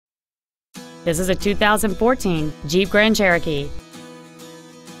This is a 2014 Jeep Grand Cherokee.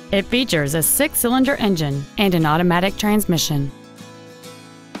 It features a 6-cylinder engine and an automatic transmission.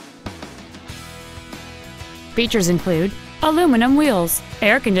 Features include aluminum wheels,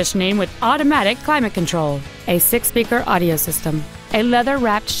 air conditioning with automatic climate control, a 6-speaker audio system, a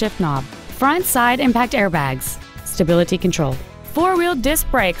leather-wrapped shift knob, front side impact airbags, stability control, 4-wheel disc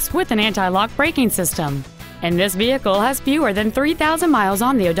brakes with an anti-lock braking system, and this vehicle has fewer than 3,000 miles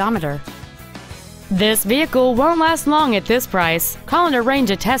on the odometer. This vehicle won't last long at this price. Call and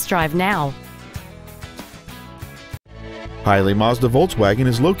arrange a test drive now. Hiley Mazda Volkswagen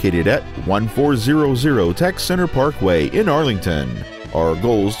is located at 1400 Tech Center Parkway in Arlington. Our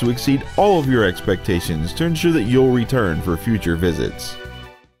goal is to exceed all of your expectations to ensure that you'll return for future visits.